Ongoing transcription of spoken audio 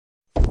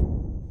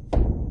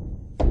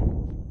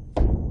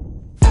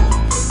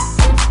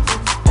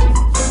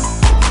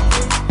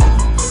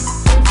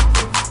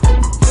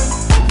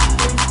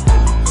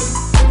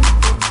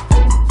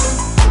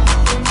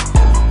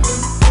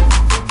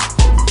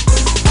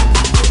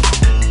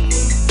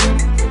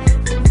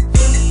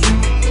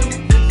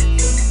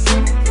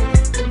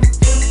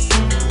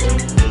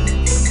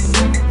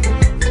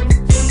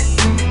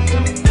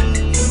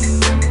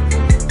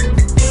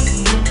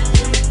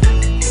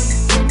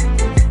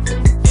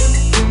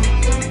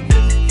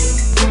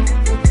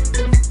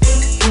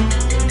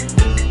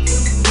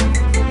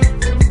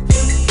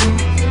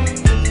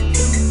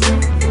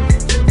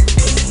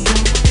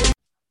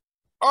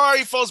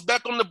Coach,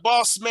 back on the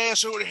Boss Man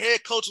Show with the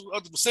head coach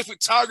of the Pacific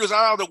Tigers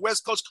out of the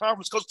West Coast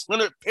Conference, Coach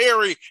Leonard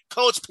Perry.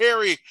 Coach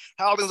Perry,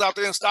 how are things out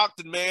there in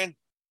Stockton, man?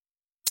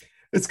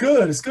 It's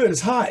good. It's good.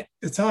 It's hot.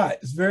 It's hot.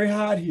 It's very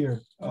hot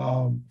here.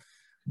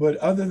 But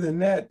other than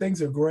that,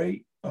 things are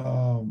great.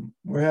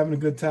 We're having a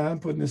good time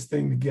putting this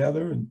thing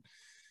together,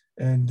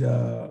 and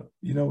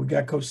we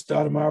got Coach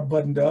Stoudemire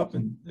buttoned up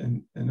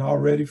and all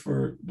ready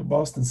for the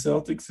Boston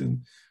Celtics,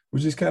 and we're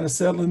just kind of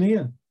settling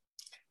in.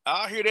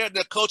 I hear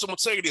that, Coach. I'm gonna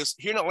tell you this.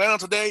 Here in Atlanta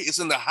today, it's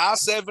in the high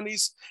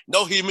 70s,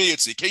 no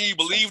humidity. Can you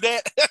believe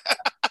that?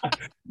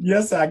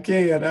 Yes, I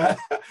can.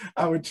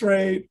 I would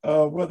trade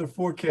weather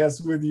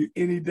forecasts with you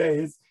any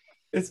day.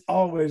 It's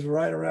always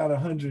right around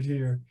 100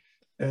 here,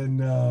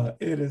 and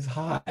it is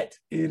hot.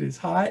 It is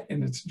hot,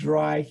 and it's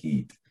dry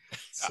heat.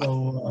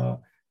 So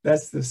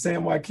that's the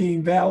San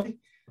Joaquin Valley,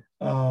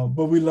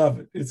 but we love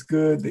it. It's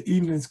good. The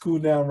evenings cool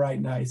down right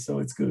nice, so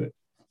it's good.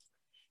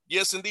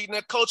 Yes, indeed.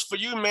 Now, Coach, for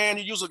you, man,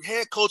 you was a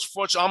head coach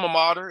for your alma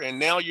mater, and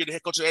now you're the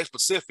head coach of Edge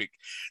Pacific.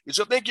 Did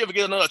you think you ever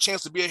get another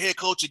chance to be a head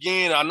coach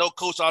again? I know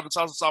Coach Ivan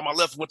Thompson saw my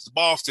left went to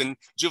Boston.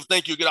 Did you ever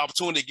think you'd get an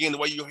opportunity again the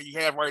way you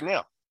have right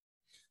now?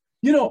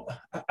 You know,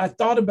 I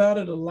thought about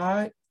it a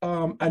lot.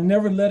 I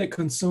never let it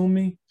consume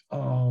me.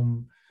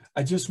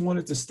 I just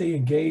wanted to stay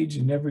engaged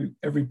in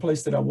every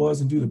place that I was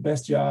and do the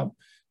best job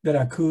that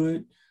I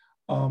could.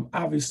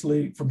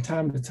 Obviously, from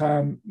time to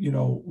time,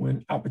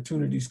 when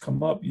opportunities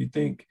come up, you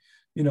think,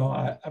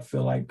 I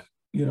feel like,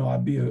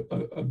 I'd be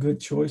a good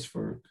choice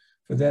for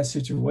that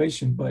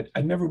situation, but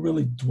I never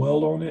really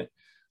dwelled on it.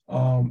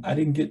 I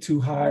didn't get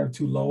too high or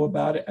too low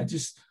about it. I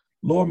just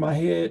lowered my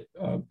head,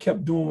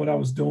 kept doing what I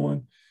was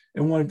doing,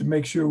 and wanted to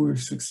make sure we were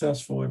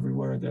successful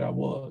everywhere that I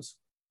was.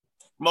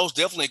 Most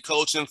definitely,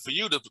 Coach. And for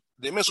you, the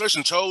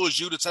administration chose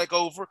you to take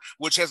over,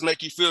 which has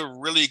made you feel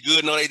really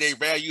good. Knowing they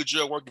valued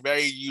your work,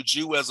 valued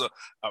you as a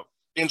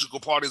integral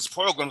part of this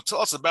program.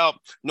 Tell us about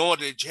knowing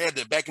that you had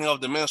the backing of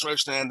the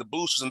administration and the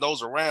boosters and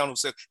those around who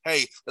said,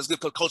 hey, let's give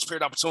Coach Perry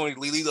the opportunity to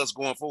lead us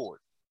going forward.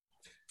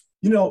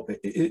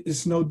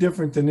 It's no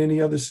different than any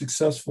other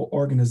successful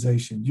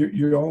organization.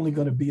 You're only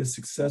going to be as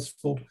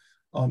successful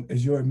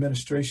as your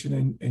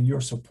administration and your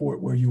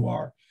support where you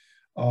are.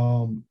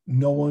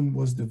 No one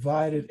was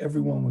divided.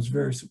 Everyone was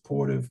very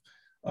supportive.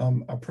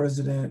 Our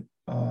president,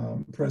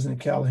 President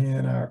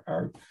Callahan,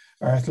 our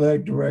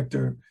athletic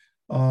director,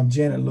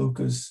 Janet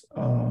Lucas,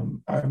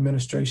 our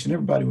administration,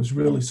 everybody was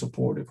really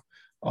supportive.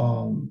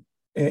 And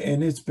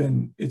it's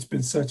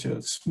been such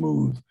a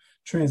smooth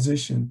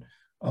transition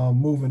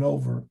moving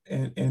over.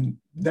 And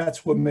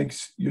that's what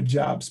makes your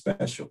job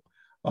special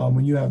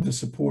when you have the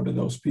support of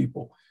those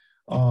people.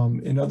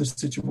 In other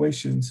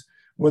situations,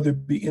 whether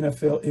it be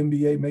NFL,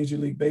 NBA, Major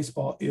League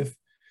Baseball, if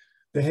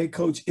the head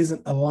coach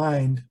isn't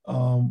aligned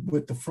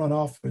with the front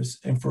office,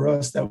 and for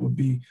us, that would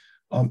be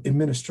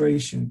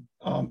administration,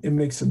 it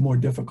makes it more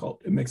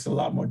difficult. It makes it a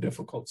lot more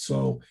difficult.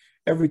 So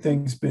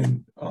everything's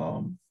been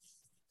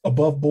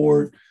above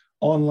board,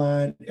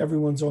 online,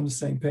 everyone's on the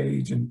same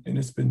page, and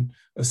it's been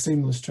a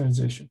seamless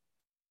transition.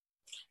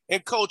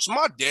 And Coach,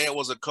 my dad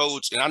was a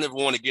coach, and I never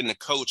wanted to get into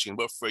coaching,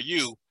 but for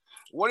you,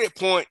 what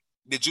point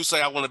did you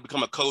say I want to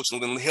become a coach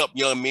and then help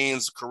young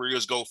men's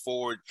careers go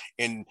forward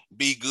and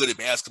be good at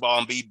basketball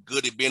and be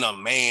good at being a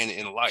man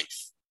in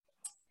life?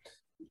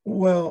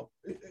 Well,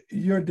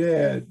 your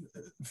dad,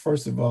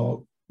 first of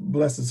all,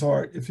 bless his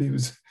heart if he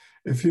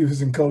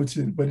was in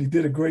coaching, but he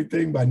did a great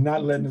thing by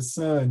not letting his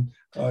son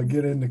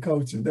get into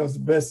coaching. That was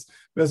the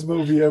best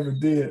move he ever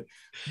did.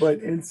 But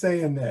in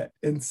saying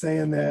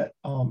that,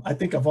 I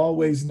think I've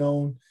always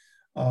known.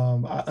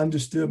 I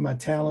understood my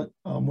talent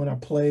when I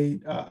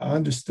played. I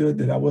understood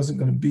that I wasn't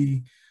going to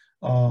be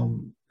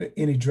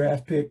any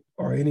draft pick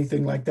or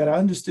anything like that. I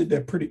understood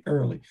that pretty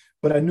early,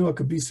 but I knew I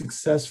could be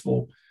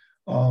successful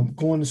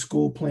going to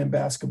school, playing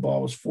basketball.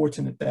 I was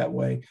fortunate that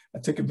way. I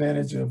took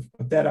advantage of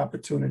that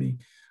opportunity.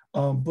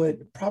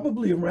 But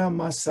probably around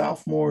my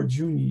sophomore,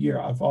 junior year,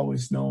 I've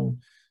always known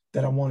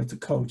that I wanted to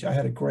coach. I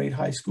had a great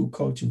high school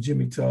coach in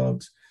Jimmy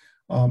Tubbs.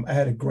 I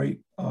had a great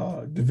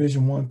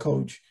Division I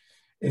coach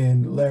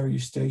and Larry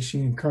Eustace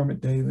and Kermit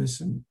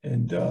Davis,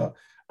 and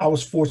I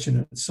was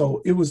fortunate.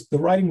 So the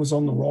writing was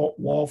on the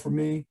wall for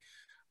me.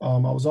 I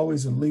was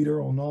always a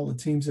leader on all the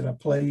teams that I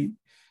played,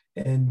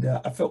 and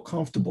I felt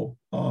comfortable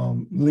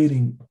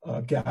leading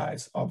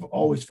guys. I've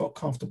always felt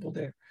comfortable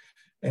there,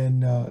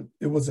 and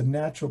it was a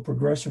natural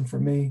progression for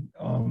me.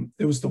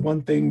 It was the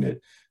one thing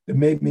that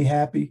made me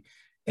happy,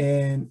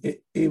 and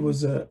it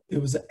was an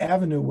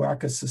avenue where I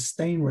could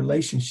sustain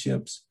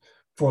relationships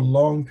for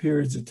long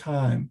periods of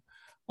time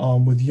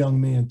with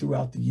young men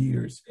throughout the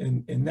years.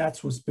 And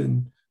that's what's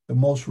been the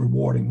most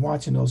rewarding,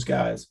 watching those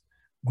guys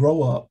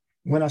grow up.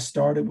 When I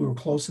started, we were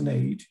close in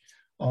age,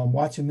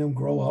 watching them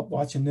grow up,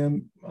 watching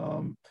them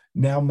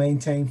now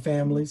maintain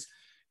families.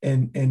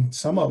 And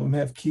some of them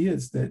have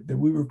kids that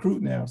we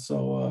recruit now.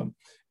 So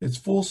it's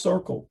full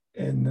circle.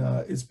 And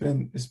it's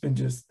been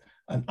just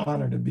an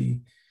honor to be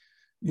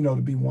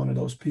one of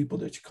those people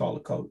that you call a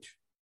coach.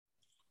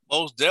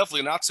 Most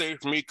definitely. And I'll tell you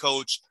for me,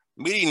 Coach,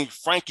 meeting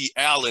Frankie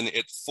Allen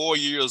at 4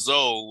 years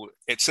old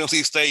at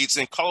Tennessee State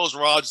and Carlos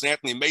Rogers and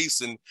Anthony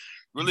Mason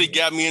really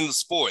got me into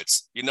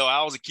sports. You know,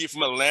 I was a kid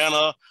from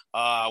Atlanta.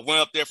 I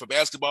went up there for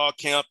basketball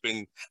camp,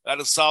 and I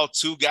just saw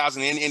two guys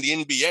in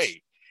the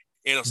NBA,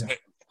 and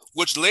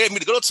which led me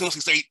to go to Tennessee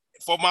State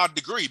for my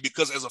degree,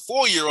 because as a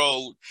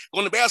 4-year-old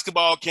going to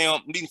basketball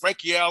camp, meeting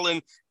Frankie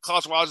Allen,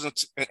 Carlos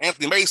Rogers, and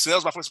Anthony Mason, that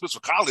was my first experience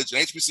for college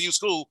and HBCU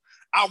school.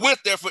 I went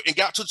there and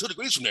got two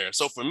degrees from there.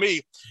 So for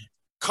me,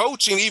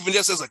 coaching, even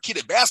just as a kid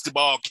at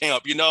basketball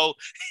camp, you know,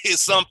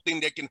 is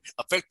something that can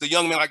affect a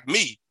young man like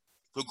me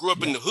who grew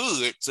up in the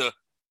hood to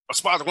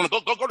aspire to want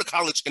to go to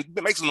college and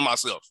make something of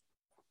myself.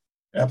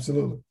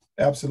 Absolutely.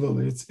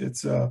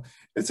 It's a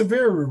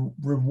very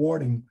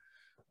rewarding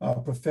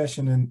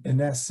profession in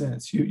that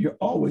sense. You're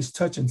always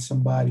touching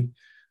somebody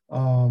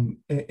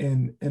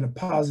in a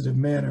positive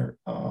manner.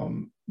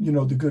 You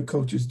know, the good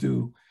coaches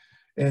do,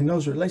 and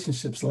those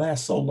relationships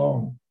last so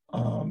long.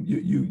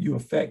 You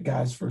affect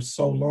guys for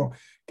so long.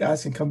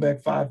 Guys can come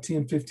back 5,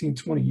 10, 15,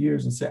 20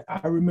 years and say,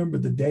 I remember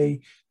the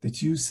day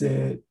that you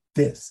said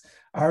this.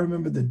 I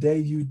remember the day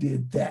you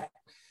did that.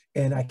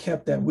 And I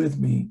kept that with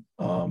me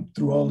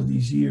through all of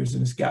these years,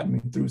 and it's gotten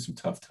me through some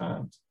tough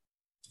times.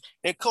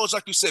 And Coach,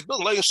 like you said,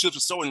 building relationships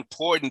is so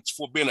important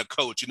for being a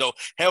coach, you know,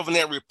 having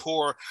that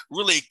rapport,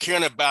 really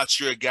caring about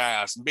your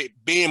guys,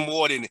 being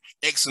more than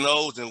X and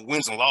O's and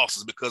wins and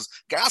losses, because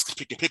guys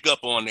can pick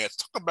up on that.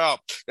 Talk about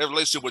that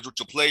relationship with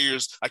your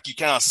players, like you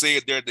kind of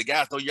said there, the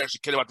guys know you actually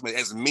care about them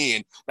as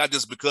men, not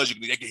just because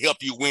they can help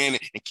you win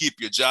and keep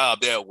your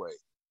job that way.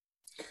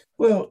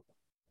 Well,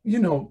 you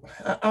know,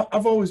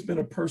 I've always been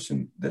a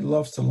person that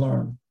loves to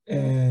learn.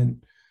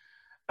 And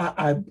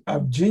I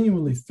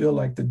genuinely feel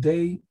like the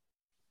day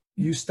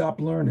you stop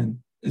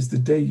learning is the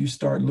day you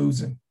start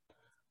losing.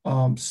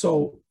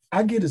 So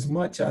I get as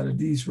much out of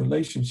these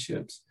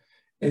relationships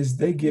as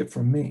they get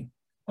from me.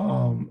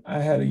 I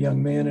had a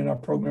young man in our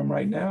program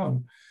right now,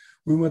 and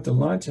we went to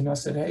lunch, and I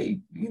said, hey,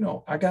 you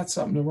know, I got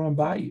something to run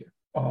by you.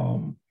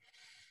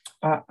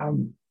 I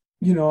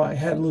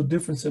had a little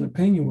difference in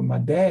opinion with my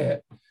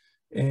dad,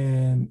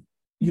 and,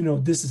 you know,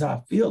 this is how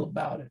I feel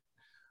about it.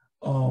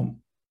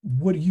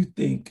 What do you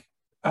think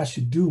I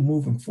should do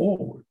moving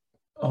forward?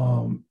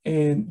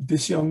 And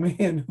this young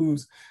man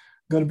who's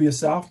going to be a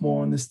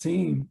sophomore on this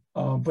team,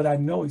 but I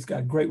know he's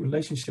got a great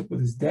relationship with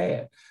his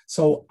dad.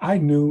 So I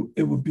knew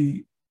it would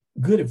be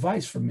good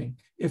advice for me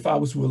if I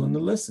was willing to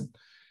listen.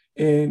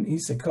 And he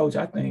said, Coach,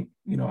 I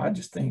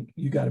just think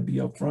you got to be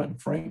upfront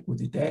and frank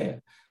with your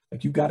dad.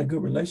 Like, you got a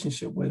good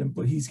relationship with him,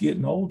 but he's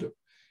getting older.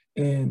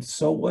 And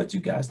so what, you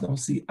guys don't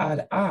see eye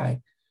to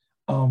eye.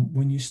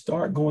 When you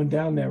start going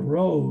down that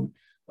road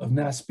of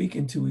not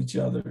speaking to each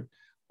other,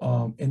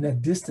 and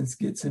that distance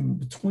gets in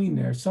between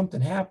there,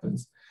 something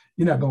happens,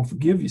 you're not going to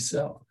forgive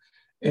yourself.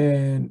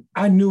 And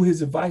I knew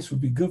his advice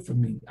would be good for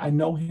me. I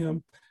know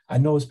him, I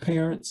know his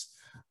parents,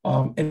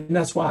 and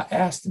that's why I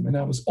asked him, and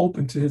I was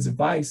open to his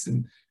advice,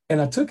 and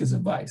I took his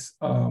advice.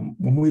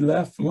 When we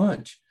left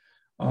lunch,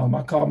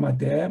 I called my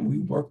dad, and we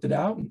worked it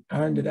out and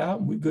ironed it out,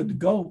 and we're good to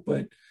go.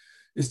 But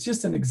it's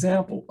just an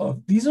example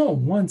of, these aren't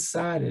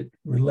one-sided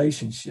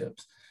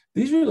relationships.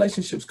 These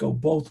relationships go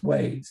both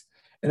ways.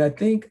 And I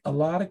think a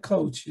lot of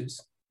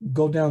coaches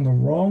go down the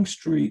wrong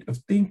street of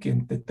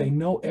thinking that they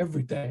know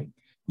everything.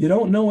 You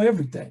don't know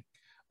everything.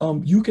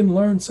 You can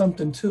learn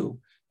something too.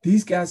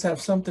 These guys have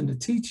something to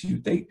teach you.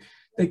 They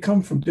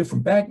come from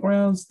different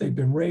backgrounds. They've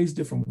been raised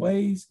different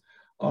ways.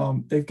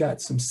 They've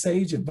got some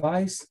sage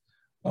advice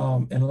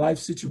in life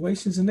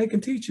situations, and they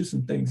can teach you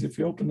some things if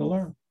you're open to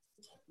learn.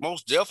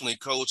 Most definitely,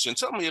 Coach. And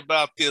tell me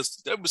about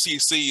this.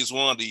 WCC is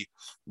one of the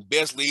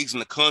best leagues in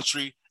the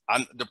country.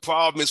 The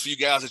problem is for you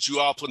guys that you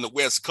all play on the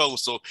West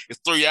Coast, so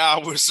it's 3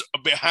 hours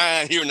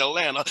behind here in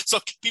Atlanta. So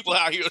people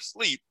out here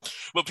asleep,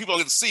 but people don't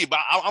get to see it. But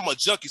I'm a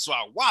junkie, so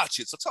I watch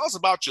it. So tell us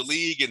about your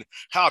league and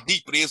how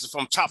deep it is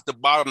from top to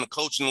bottom. The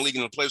coaching league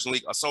and the players in the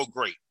league are so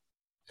great.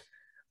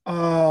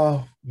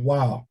 Wow.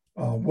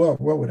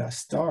 Where would I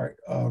start?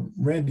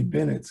 Randy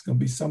Bennett's going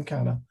to be some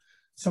kind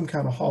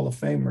of Hall of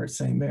Famer at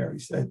St.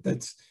 Mary's.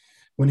 That's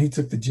when he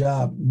took the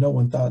job. No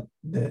one thought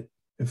that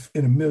if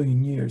in a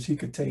million years he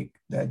could take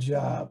that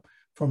job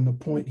from the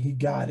point he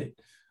got it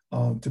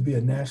to be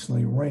a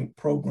nationally ranked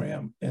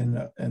program and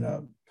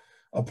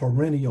a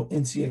perennial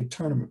NCAA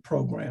tournament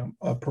program,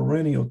 a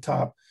perennial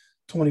top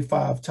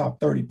 25, top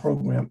 30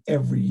 program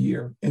every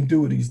year, and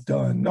do what he's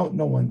done. No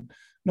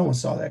one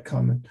saw that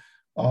coming.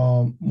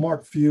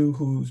 Mark Few,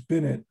 who's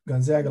been at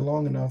Gonzaga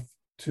long enough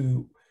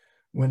to,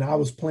 when I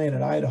was playing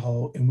at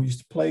Idaho and we used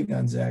to play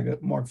Gonzaga,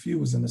 Mark Few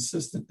was an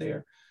assistant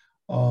there.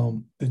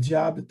 The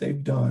job that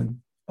they've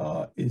done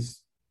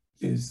is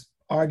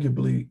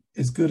arguably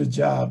as good a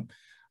job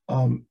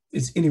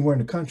as anywhere in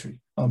the country.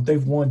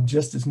 They've won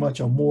just as much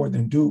or more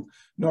than Duke,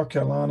 North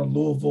Carolina,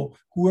 Louisville,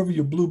 whoever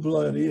your blue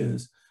blood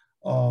is.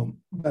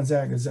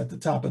 Gonzaga is at the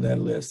top of that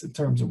list in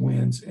terms of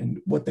wins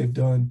and what they've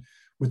done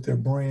with their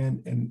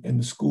brand and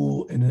the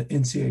school and the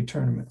NCAA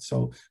tournament.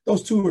 So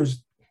those two are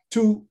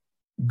two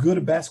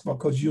good basketball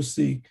coaches you'll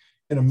see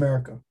in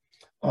America.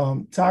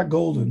 Todd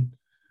Golden,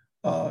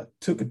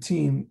 took a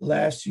team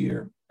last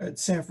year at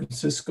San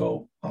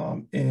Francisco,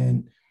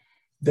 and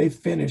they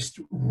finished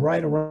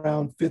right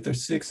around 5th or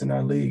 6th in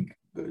our league,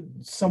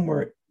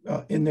 somewhere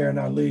in there in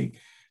our league.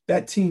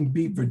 That team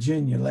beat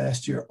Virginia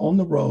last year on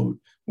the road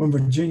when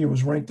Virginia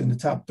was ranked in the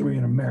top 3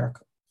 in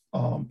America.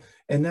 And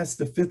that's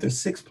the 5th or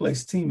 6th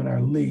place team in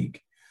our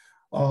league.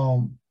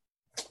 Coach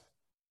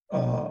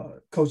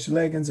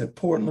Leggins at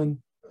Portland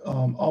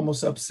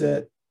almost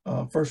upset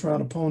first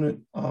round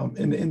opponent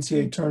in the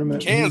NCAA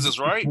tournament. Kansas,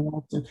 right?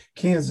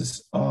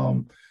 Kansas.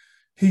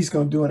 He's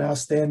going to do an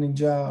outstanding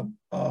job.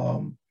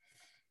 Herb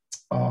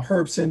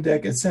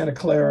Sendek at Santa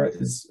Clara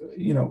is,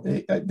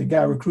 the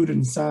guy recruited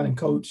and signed and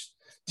coached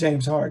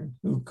James Harden,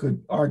 who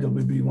could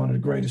arguably be one of the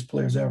greatest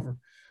players ever.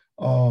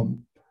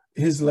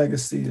 His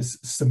legacy is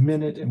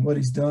cemented in what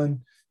he's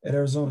done at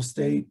Arizona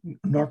State,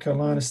 North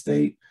Carolina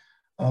State,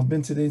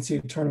 been to the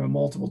NCAA tournament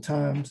multiple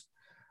times.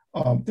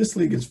 This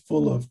league is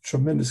full of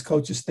tremendous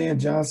coaches. Stan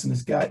Johnson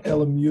has got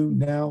LMU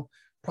now,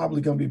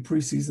 probably going to be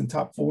preseason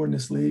top 4 in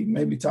this league,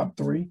 maybe top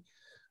 3.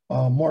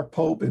 Mark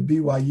Pope at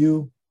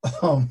BYU,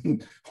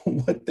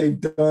 what they've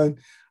done,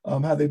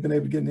 how they've been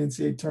able to get in the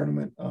NCAA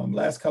tournament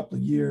last couple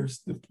of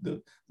years,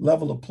 the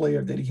level of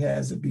player that he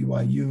has at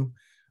BYU.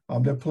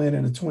 They're playing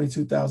in a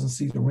 22,000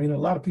 seat arena. A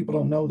lot of people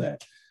don't know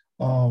that.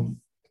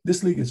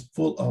 This league is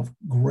full of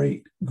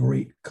great,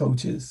 great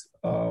coaches,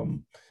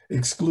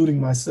 excluding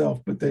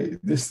myself, but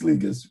this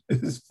league is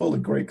full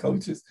of great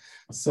coaches.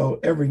 So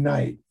every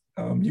night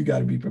you got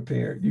to be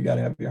prepared. You got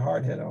to have your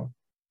hard hat on.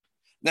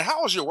 Now,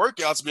 how has your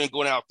workouts been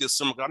going out this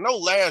summer? I know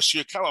last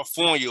year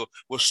California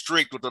was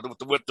strict with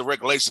the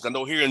regulations. I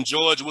know here in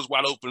Georgia was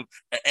wide open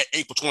at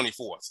April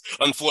 24th,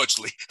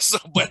 unfortunately. So,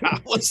 but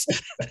how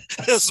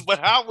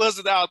was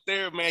it out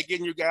there, man?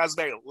 Getting you guys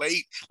back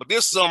late, but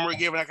this summer,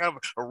 giving kind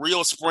of a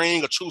real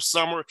spring, a true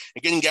summer,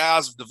 and getting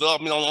guys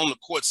development on the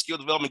court, skill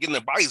development, getting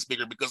their bodies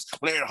bigger. Because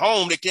when they're at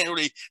home, they can't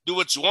really do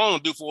what you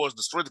want to do for us,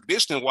 the strength and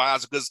conditioning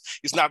wise, because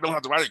it's not don't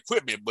have the right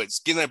equipment. But it's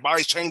getting their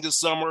bodies changed this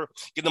summer,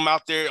 getting them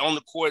out there on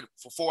the court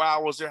for 4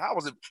 hours there. How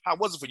was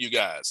it for you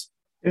guys?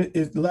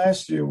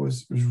 Last year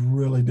was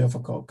really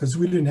difficult because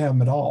we didn't have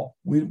them at all.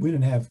 We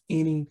didn't have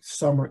any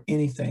summer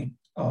anything.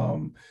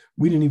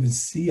 We didn't even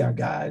see our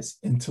guys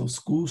until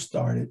school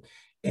started,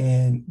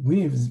 and we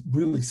didn't even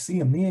really see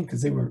them then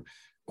because they were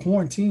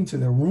quarantined to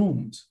their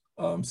rooms.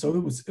 So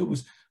it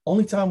was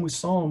only time we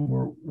saw them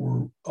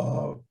were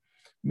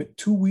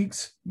 2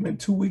 weeks,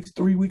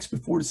 3 weeks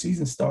before the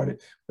season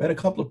started. We had a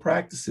couple of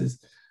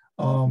practices.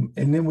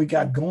 And then we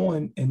got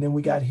going, and then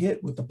we got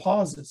hit with the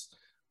pauses.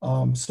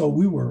 So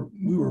we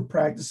were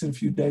practicing a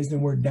few days, then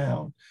we're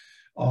down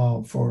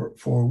for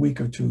a week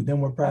or two.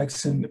 Then we're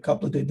practicing a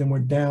couple of days, then we're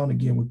down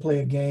again. We play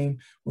a game,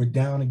 we're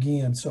down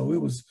again. So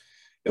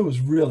it was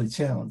really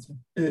challenging.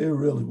 It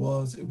really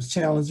was. It was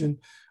challenging.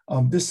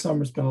 This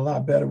summer's been a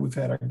lot better. We've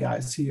had our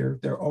guys here.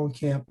 They're on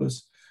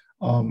campus.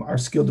 Our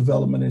skill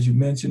development, as you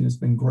mentioned, has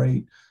been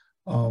great.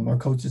 Our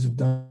coaches have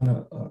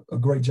done a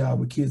great job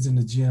with kids in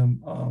the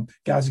gym.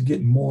 Guys are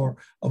getting more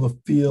of a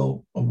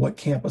feel of what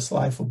campus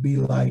life will be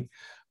like.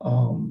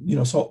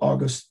 So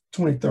August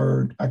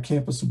 23rd, our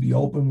campus will be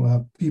open. We'll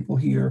have people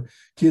here.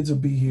 Kids will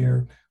be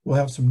here. We'll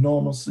have some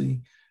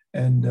normalcy,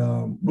 and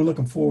we're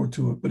looking forward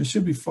to it. But it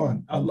should be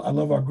fun. I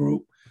love our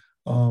group.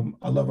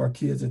 I love our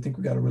kids. I think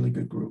we got a really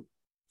good group.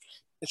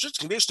 The strength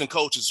conditioning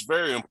coach is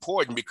very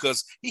important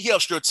because he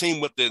helps your team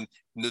with the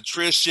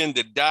nutrition,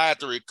 the diet,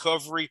 the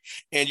recovery.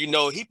 And, he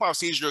probably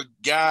sees your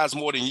guys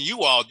more than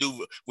you all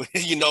do,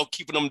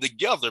 keeping them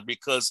together.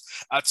 Because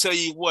I tell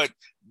you what,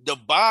 the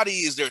body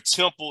is their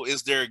temple,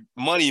 is their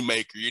money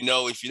maker.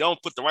 If you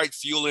don't put the right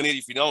fuel in it,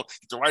 if you don't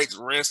get the right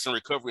rest and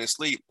recovery and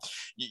sleep,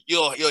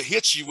 you'll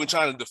hit you when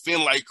trying to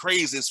defend like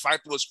crazy and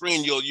fight through a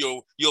screen.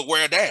 You'll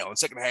wear down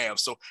second half.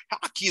 So how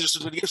key is the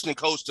conditioning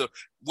coach to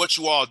what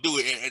you all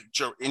do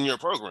in your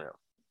program?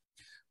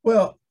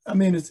 Well, I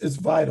mean, it's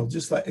vital.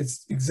 Just like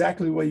it's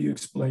exactly the way you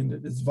explained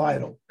it. It's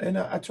vital. And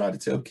I try to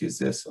tell kids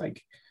this,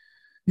 like,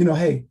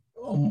 hey,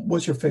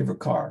 what's your favorite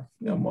car?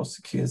 Most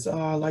of the kids,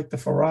 I like the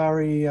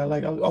Ferrari.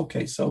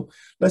 Okay, so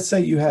let's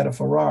say you had a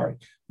Ferrari,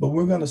 but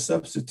we're going to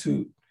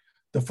substitute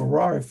the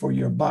Ferrari for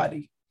your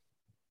body.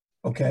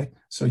 Okay,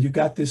 so you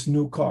got this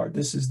new car.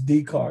 This is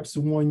the car. It's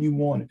the one you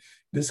wanted.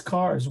 This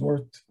car is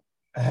worth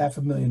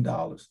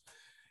 $500,000.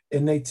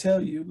 And they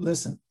tell you,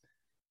 listen,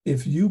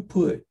 if you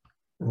put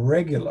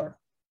regular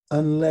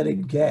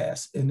unleaded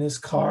gas in this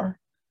car,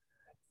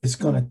 it's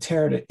going to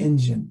tear the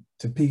engine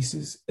to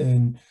pieces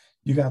and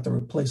you got to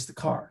replace the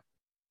car.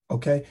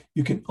 Okay.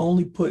 You can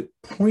only put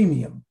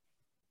premium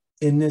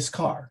in this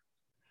car.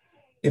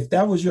 If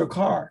that was your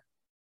car,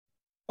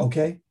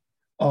 okay,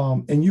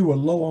 and you were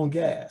low on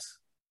gas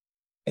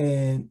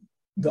and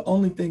the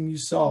only thing you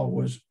saw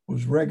was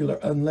regular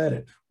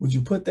unleaded, would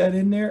you put that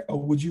in there,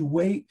 or would you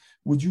wait?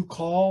 Would you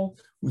call?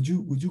 Would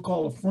you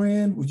call a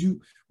friend? Would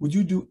you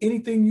do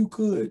anything you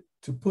could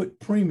to put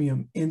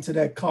premium into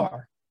that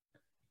car?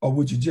 Or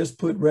would you just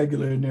put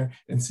regular in there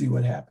and see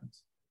what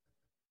happens?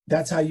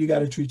 That's how you got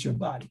to treat your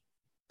body.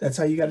 That's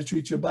how you got to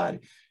treat your body.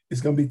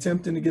 It's going to be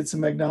tempting to get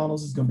some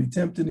McDonald's. It's going to be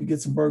tempting to get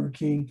some Burger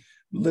King.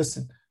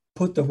 Listen,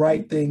 put the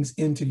right things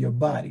into your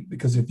body,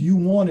 because if you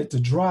want it to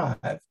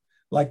drive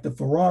like the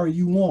Ferrari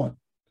you want,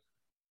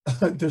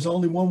 there's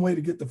only one way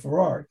to get the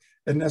Ferrari,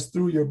 and that's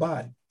through your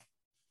body.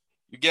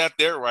 You got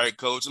that right,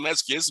 Coach. And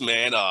that's good,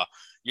 man.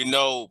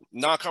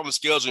 Non-conference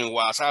scheduling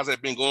wise, how's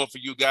that been going for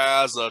you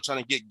guys?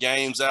 Trying to get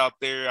games out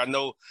there. I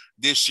know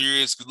this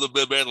year is a little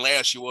bit better than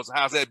last year was.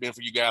 How's that been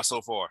for you guys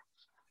so far?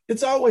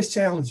 It's always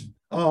challenging.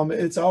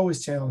 It's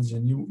always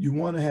challenging. You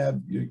want to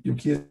have your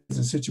kids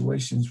in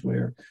situations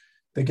where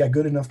they got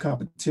good enough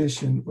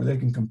competition where they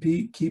can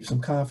compete, keep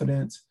some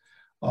confidence,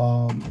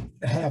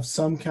 have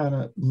some kind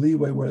of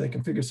leeway where they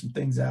can figure some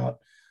things out.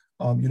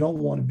 You don't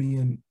want to be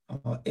in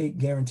 8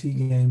 guarantee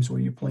games where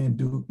you're playing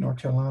Duke, North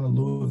Carolina,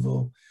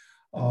 Louisville,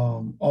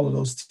 all of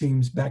those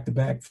teams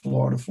back-to-back,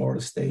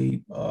 Florida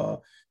State,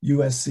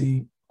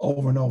 USC,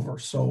 over and over.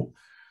 So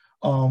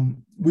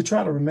we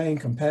try to remain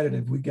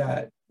competitive. We've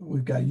got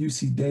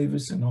UC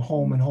Davis and a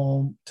home and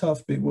home,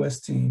 tough Big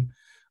West team.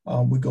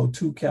 We go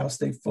to Cal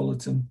State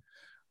Fullerton.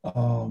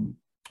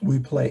 We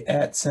play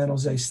at San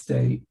Jose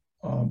State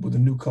with a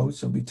new coach,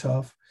 so it'll be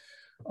tough.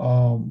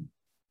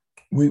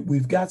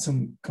 We've got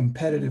some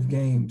competitive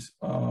games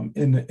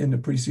in the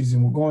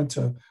preseason. We're going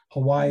to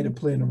Hawaii to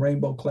play in the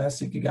Rainbow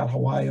Classic. You got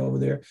Hawaii over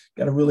there.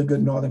 Got a really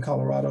good Northern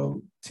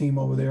Colorado team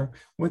over there.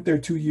 Went there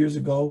 2 years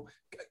ago.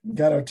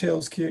 Got our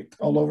tails kicked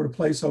all over the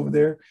place over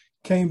there.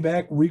 Came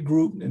back,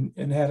 regrouped,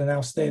 and had an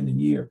outstanding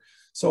year.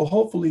 So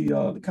hopefully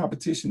the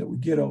competition that we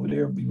get over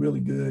there will be really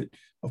good.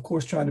 Of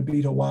course, trying to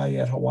beat Hawaii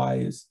at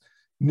Hawaii is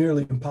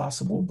nearly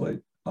impossible,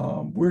 but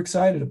we're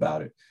excited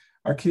about it.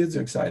 Our kids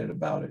are excited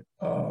about it.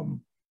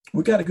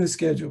 We got a good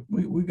schedule.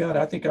 We got,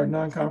 I think our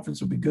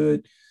non-conference will be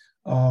good.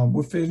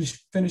 We're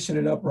finishing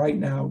it up right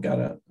now. We've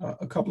got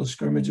a couple of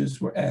scrimmages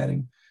we're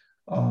adding.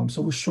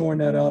 So we're shoring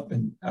that up,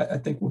 and I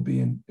think we'll be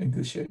in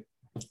good shape.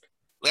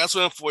 Last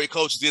one for you,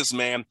 Coach, this,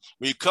 man.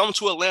 When you come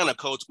to Atlanta,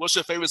 Coach, what's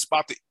your favorite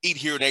spot to eat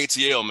here in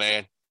ATL,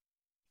 man?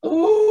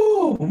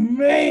 Oh,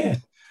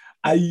 man.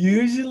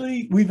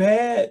 We've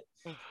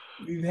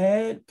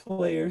had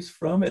players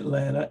from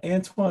Atlanta.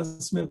 Antoine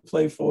Smith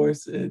played for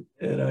us at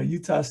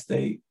Utah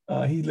State.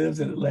 He lives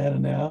in Atlanta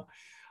now.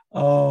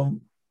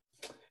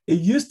 It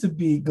used to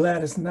be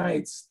Gladys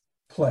Knight's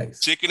place.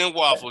 Chicken and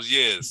waffles,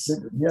 yes.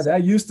 Yeah,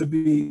 that used to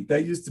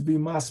be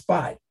my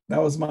spot.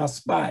 That was my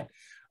spot.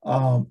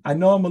 I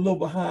know I'm a little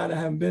behind. I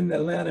haven't been in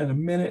Atlanta in a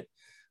minute.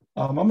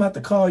 I'm gonna have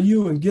to call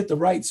you and get the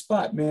right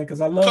spot, man, because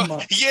I love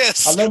my.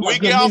 Yes, we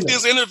get off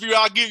this interview.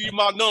 I'll give you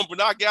my number,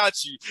 and I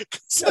got you.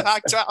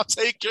 I'll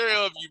take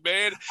care of you,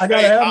 man. I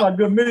gotta have my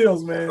good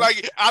meals, man.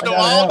 Like I know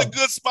all the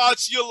good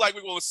spots you like.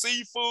 We want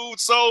seafood,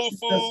 soul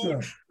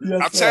food,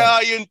 yes,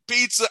 Italian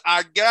pizza.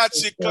 I got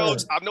you, Coach.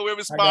 Sir. I know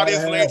every spot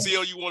is in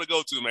ATL you want to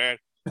go to, man.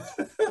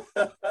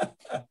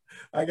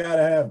 I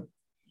gotta have it.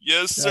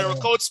 Yes, sir.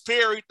 Coach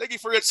Perry, thank you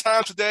for your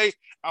time today.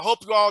 I hope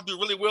you all do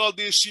really well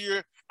this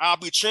year. I'll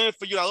be cheering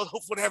for you. I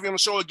hope to have you on the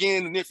show again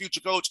in the near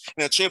future, Coach,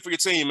 and cheering for your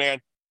team, man.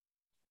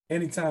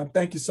 Anytime.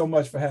 Thank you so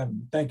much for having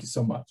me. Thank you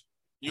so much.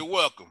 You're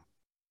welcome.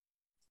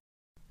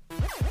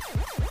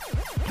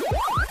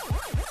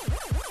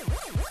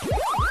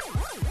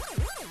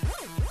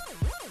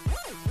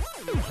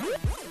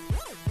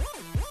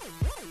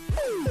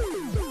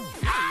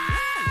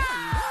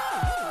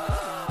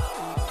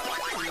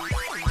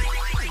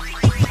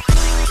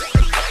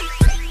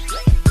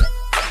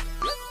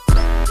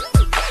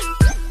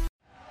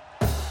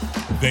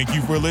 Thank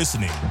you for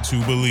listening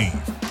to Believe.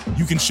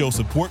 You can show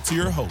support to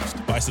your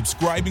host by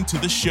subscribing to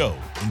the show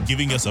and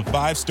giving us a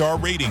 5-star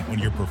rating on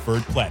your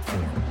preferred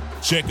platform.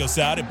 Check us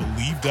out at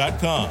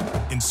Believe.com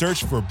and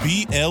search for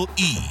BLEAV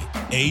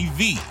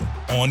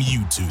on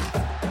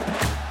YouTube.